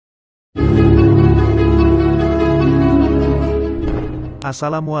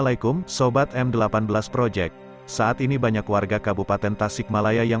Assalamualaikum, Sobat M18 Project. Saat ini banyak warga Kabupaten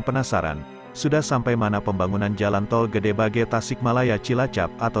Tasikmalaya yang penasaran, sudah sampai mana pembangunan jalan Tol Gedebage Tasikmalaya Cilacap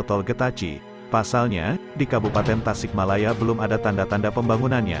atau Tol Getaci. Pasalnya, di Kabupaten Tasikmalaya belum ada tanda-tanda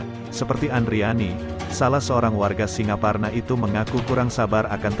pembangunannya. Seperti Andriani, salah seorang warga Singaparna itu mengaku kurang sabar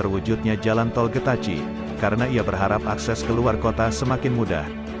akan terwujudnya jalan Tol Getaci, karena ia berharap akses keluar kota semakin mudah.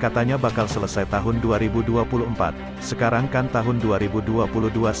 Katanya bakal selesai tahun 2024, sekarang kan tahun 2022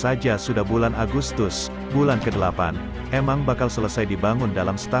 saja sudah bulan Agustus, bulan ke-8, emang bakal selesai dibangun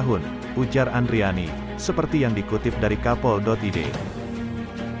dalam setahun, ujar Andriani, seperti yang dikutip dari Kapol.id.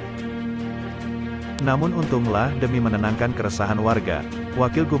 Namun untunglah demi menenangkan keresahan warga,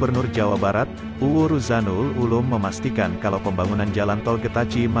 Wakil Gubernur Jawa Barat, Ruzhanul Ulum memastikan kalau pembangunan jalan Tol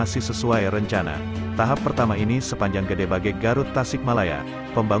Getaci masih sesuai rencana. Tahap pertama ini sepanjang Gedebage Garut Tasikmalaya,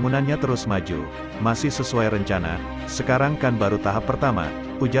 pembangunannya terus maju, masih sesuai rencana, sekarang kan baru tahap pertama,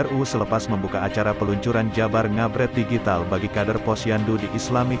 ujar selepas membuka acara peluncuran Jabar Ngabret Digital bagi kader Posyandu di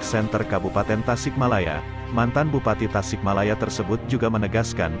Islamic Center Kabupaten Tasikmalaya. Mantan Bupati Tasikmalaya tersebut juga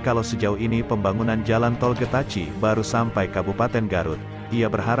menegaskan kalau sejauh ini pembangunan jalan Tol Getaci baru sampai Kabupaten Garut.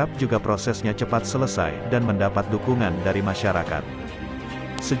 Ia berharap juga prosesnya cepat selesai dan mendapat dukungan dari masyarakat.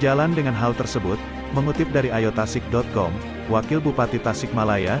 Sejalan dengan hal tersebut, mengutip dari ayotasik.com, Wakil Bupati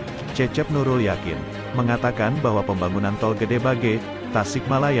Tasikmalaya, Cecep Nurul Yakin, mengatakan bahwa pembangunan Tol Gedebage,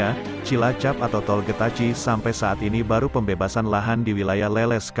 Tasikmalaya, Cilacap atau Tol Getaci sampai saat ini baru pembebasan lahan di wilayah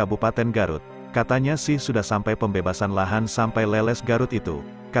Leles Kabupaten Garut. Katanya sih sudah sampai pembebasan lahan sampai Leles Garut itu,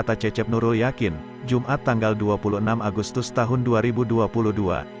 kata Cecep Nurul Yakin, Jumat tanggal 26 Agustus tahun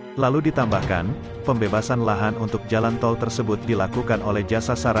 2022. Lalu ditambahkan, pembebasan lahan untuk jalan tol tersebut dilakukan oleh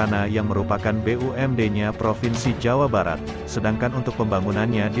Jasa Sarana yang merupakan BUMD-nya Provinsi Jawa Barat, sedangkan untuk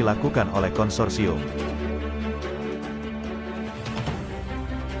pembangunannya dilakukan oleh konsorsium.